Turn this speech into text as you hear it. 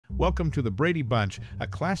Welcome to The Brady Bunch, a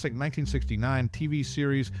classic 1969 TV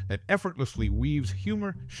series that effortlessly weaves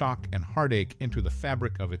humor, shock, and heartache into the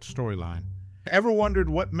fabric of its storyline. Ever wondered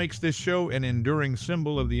what makes this show an enduring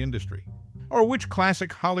symbol of the industry? Or which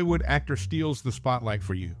classic Hollywood actor steals the spotlight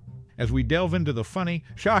for you? As we delve into the funny,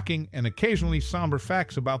 shocking, and occasionally somber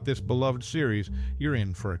facts about this beloved series, you're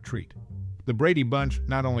in for a treat. The Brady Bunch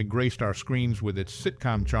not only graced our screens with its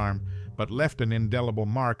sitcom charm, but left an indelible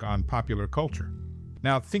mark on popular culture.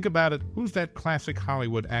 Now think about it, who's that classic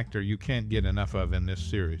Hollywood actor you can't get enough of in this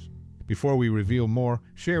series? Before we reveal more,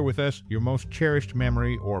 share with us your most cherished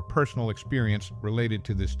memory or personal experience related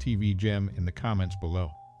to this TV gem in the comments below.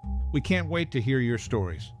 We can't wait to hear your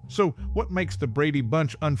stories. So, what makes the Brady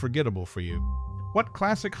Bunch unforgettable for you? What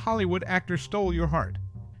classic Hollywood actor stole your heart?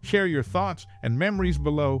 Share your thoughts and memories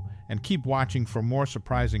below, and keep watching for more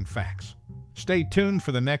surprising facts. Stay tuned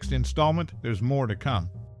for the next installment, there's more to come.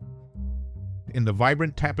 In the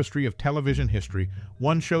vibrant tapestry of television history,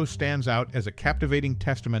 one show stands out as a captivating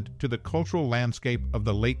testament to the cultural landscape of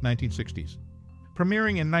the late 1960s.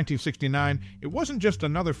 Premiering in 1969, it wasn't just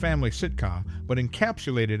another family sitcom, but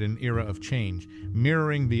encapsulated an era of change,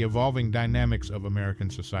 mirroring the evolving dynamics of American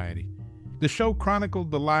society. The show chronicled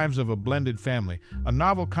the lives of a blended family, a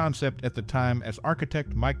novel concept at the time as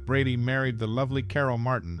architect Mike Brady married the lovely Carol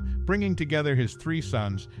Martin, bringing together his 3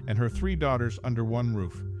 sons and her 3 daughters under one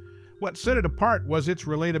roof. What set it apart was its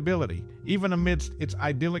relatability, even amidst its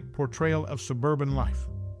idyllic portrayal of suburban life.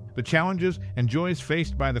 The challenges and joys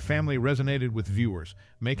faced by the family resonated with viewers,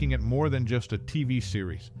 making it more than just a TV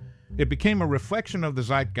series. It became a reflection of the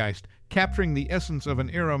zeitgeist, capturing the essence of an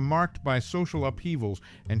era marked by social upheavals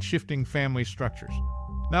and shifting family structures.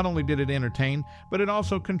 Not only did it entertain, but it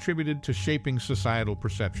also contributed to shaping societal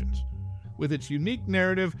perceptions. With its unique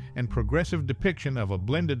narrative and progressive depiction of a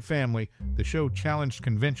blended family, the show challenged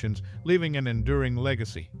conventions, leaving an enduring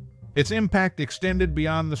legacy. Its impact extended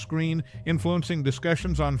beyond the screen, influencing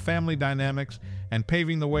discussions on family dynamics and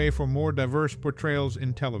paving the way for more diverse portrayals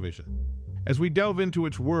in television. As we delve into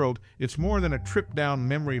its world, it's more than a trip down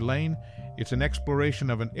memory lane. It's an exploration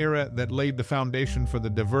of an era that laid the foundation for the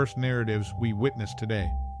diverse narratives we witness today.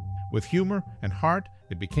 With humor and heart,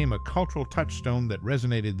 it became a cultural touchstone that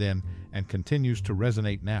resonated then and continues to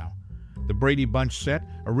resonate now. The Brady Bunch set,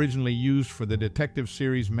 originally used for the detective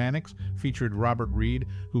series Mannix, featured Robert Reed,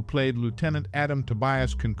 who played Lieutenant Adam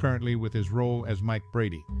Tobias concurrently with his role as Mike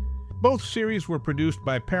Brady. Both series were produced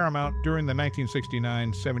by Paramount during the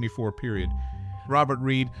 1969-74 period. Robert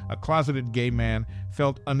Reed, a closeted gay man,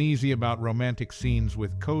 felt uneasy about romantic scenes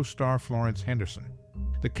with co-star Florence Henderson.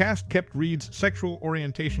 The cast kept Reed's sexual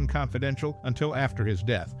orientation confidential until after his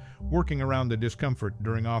death, working around the discomfort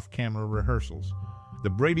during off-camera rehearsals.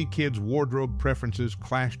 The Brady kids' wardrobe preferences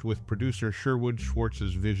clashed with producer Sherwood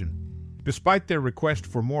Schwartz's vision. Despite their request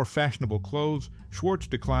for more fashionable clothes, Schwartz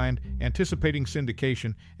declined, anticipating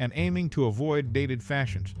syndication and aiming to avoid dated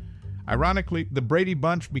fashions. Ironically, the Brady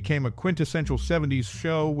Bunch became a quintessential 70s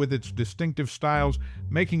show with its distinctive styles,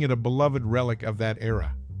 making it a beloved relic of that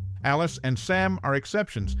era. Alice and Sam are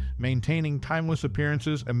exceptions, maintaining timeless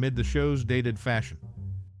appearances amid the show's dated fashion.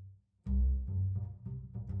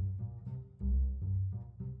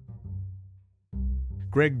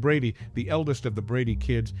 Greg Brady, the eldest of the Brady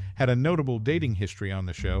kids, had a notable dating history on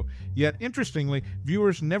the show, yet interestingly,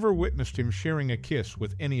 viewers never witnessed him sharing a kiss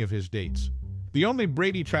with any of his dates. The only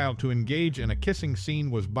Brady child to engage in a kissing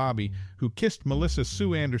scene was Bobby, who kissed Melissa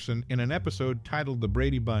Sue Anderson in an episode titled The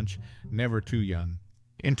Brady Bunch, Never Too Young.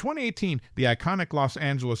 In 2018, the iconic Los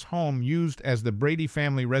Angeles home used as the Brady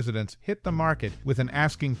family residence hit the market with an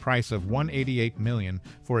asking price of $188 million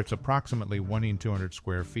for its approximately 1,200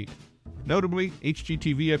 square feet. Notably,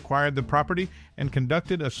 HGTV acquired the property and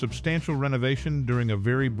conducted a substantial renovation during a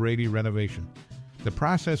very Brady renovation. The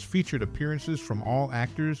process featured appearances from all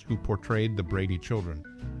actors who portrayed the Brady children.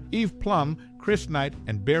 Eve Plumb, Chris Knight,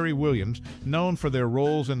 and Barry Williams, known for their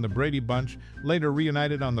roles in the Brady Bunch, later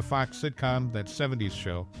reunited on the Fox sitcom That 70s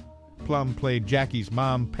Show. Plumb played Jackie's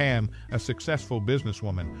mom, Pam, a successful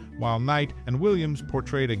businesswoman, while Knight and Williams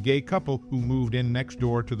portrayed a gay couple who moved in next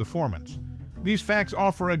door to the Foremans. These facts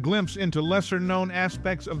offer a glimpse into lesser-known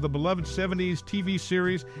aspects of the beloved 70s TV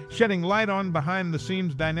series, shedding light on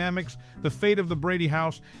behind-the-scenes dynamics, the fate of the Brady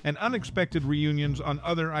house, and unexpected reunions on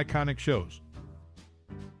other iconic shows.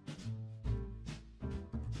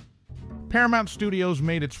 Paramount Studios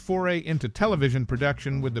made its foray into television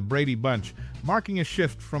production with the Brady Bunch, marking a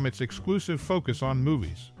shift from its exclusive focus on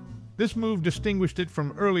movies. This move distinguished it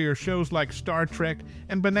from earlier shows like Star Trek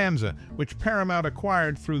and Bonanza, which Paramount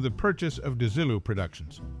acquired through the purchase of DeZillu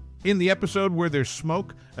Productions. In the episode where there's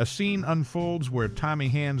smoke, a scene unfolds where Tommy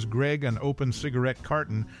hands Greg an open cigarette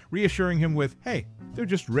carton, reassuring him with, "Hey, they're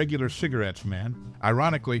just regular cigarettes, man."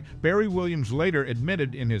 Ironically, Barry Williams later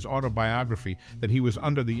admitted in his autobiography that he was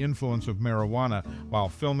under the influence of marijuana while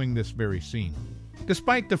filming this very scene.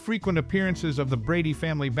 Despite the frequent appearances of the Brady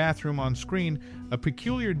family bathroom on screen, a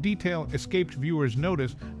peculiar detail escaped viewers'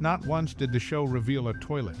 notice. Not once did the show reveal a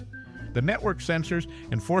toilet. The network censors,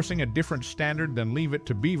 enforcing a different standard than Leave It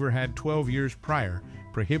to Beaver had 12 years prior,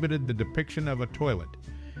 prohibited the depiction of a toilet.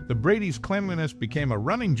 The Brady's cleanliness became a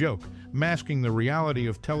running joke, masking the reality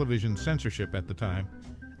of television censorship at the time.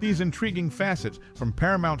 These intriguing facets, from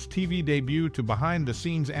Paramount's TV debut to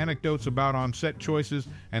behind-the-scenes anecdotes about on-set choices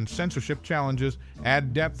and censorship challenges,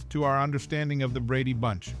 add depth to our understanding of the Brady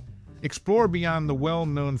Bunch. Explore beyond the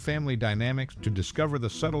well-known family dynamics to discover the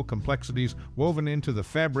subtle complexities woven into the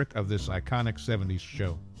fabric of this iconic 70s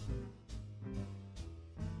show.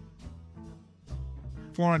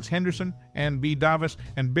 Florence Henderson, Ann B. Davis,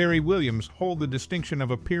 and Barry Williams hold the distinction of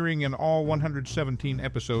appearing in all 117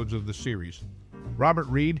 episodes of the series. Robert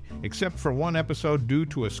Reed, except for one episode due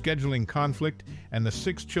to a scheduling conflict, and the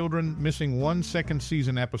 6 children missing one second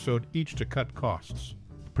season episode each to cut costs.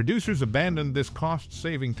 Producers abandoned this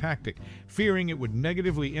cost-saving tactic, fearing it would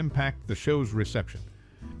negatively impact the show's reception.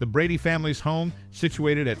 The Brady family's home,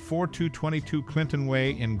 situated at 4222 Clinton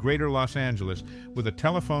Way in Greater Los Angeles, with a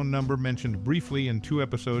telephone number mentioned briefly in 2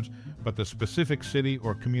 episodes, but the specific city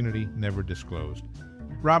or community never disclosed.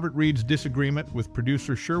 Robert Reed's disagreement with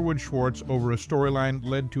producer Sherwood Schwartz over a storyline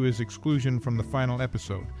led to his exclusion from the final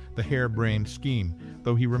episode, The Harebrained Scheme,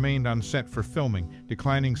 though he remained on set for filming,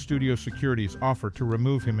 declining studio security's offer to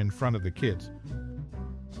remove him in front of the kids.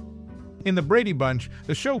 In the Brady Bunch,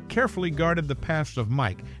 the show carefully guarded the pasts of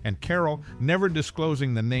Mike and Carol, never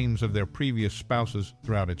disclosing the names of their previous spouses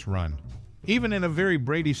throughout its run. Even in a very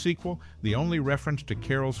Brady sequel, the only reference to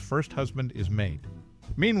Carol's first husband is made.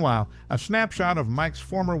 Meanwhile, a snapshot of Mike's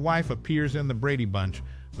former wife appears in the Brady Bunch,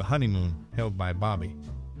 The Honeymoon, held by Bobby.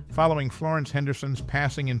 Following Florence Henderson's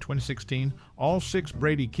passing in 2016, all 6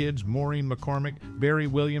 Brady kids, Maureen McCormick, Barry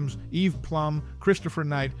Williams, Eve Plumb, Christopher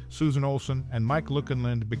Knight, Susan Olsen, and Mike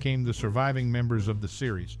Lookinland became the surviving members of the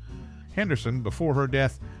series. Henderson, before her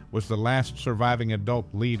death, was the last surviving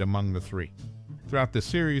adult lead among the 3. Throughout the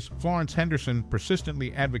series, Florence Henderson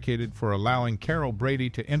persistently advocated for allowing Carol Brady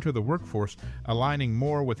to enter the workforce, aligning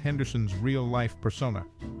more with Henderson's real-life persona.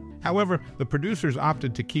 However, the producers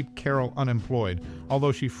opted to keep Carol unemployed,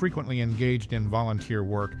 although she frequently engaged in volunteer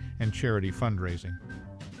work and charity fundraising.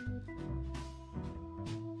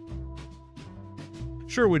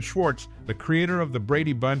 Sherwood Schwartz, the creator of the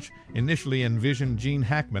Brady Bunch, initially envisioned Gene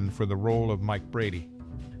Hackman for the role of Mike Brady.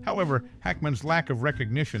 However, Hackman's lack of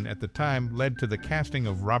recognition at the time led to the casting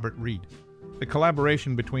of Robert Reed. The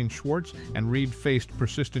collaboration between Schwartz and Reed faced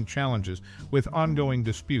persistent challenges, with ongoing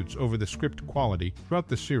disputes over the script quality throughout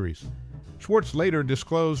the series. Schwartz later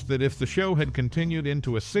disclosed that if the show had continued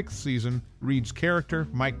into a 6th season, Reed's character,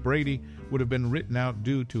 Mike Brady, would have been written out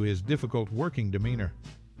due to his difficult working demeanor.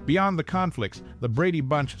 Beyond the conflicts, the Brady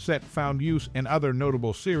Bunch set found use in other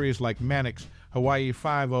notable series like Mannix, Hawaii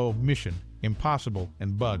Five-0, Mission, Impossible,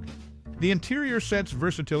 and Bug. The interior set's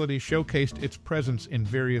versatility showcased its presence in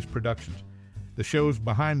various productions. The show's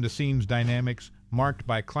behind-the-scenes dynamics, marked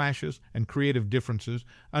by clashes and creative differences,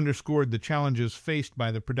 underscored the challenges faced by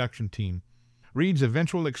the production team. Reed's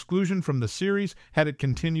eventual exclusion from the series, had it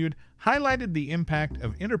continued, highlighted the impact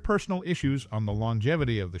of interpersonal issues on the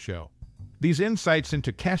longevity of the show. These insights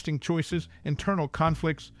into casting choices, internal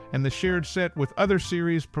conflicts, and the shared set with other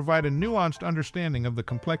series provide a nuanced understanding of the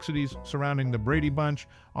complexities surrounding the Brady Bunch,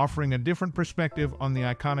 offering a different perspective on the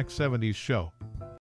iconic 70s show.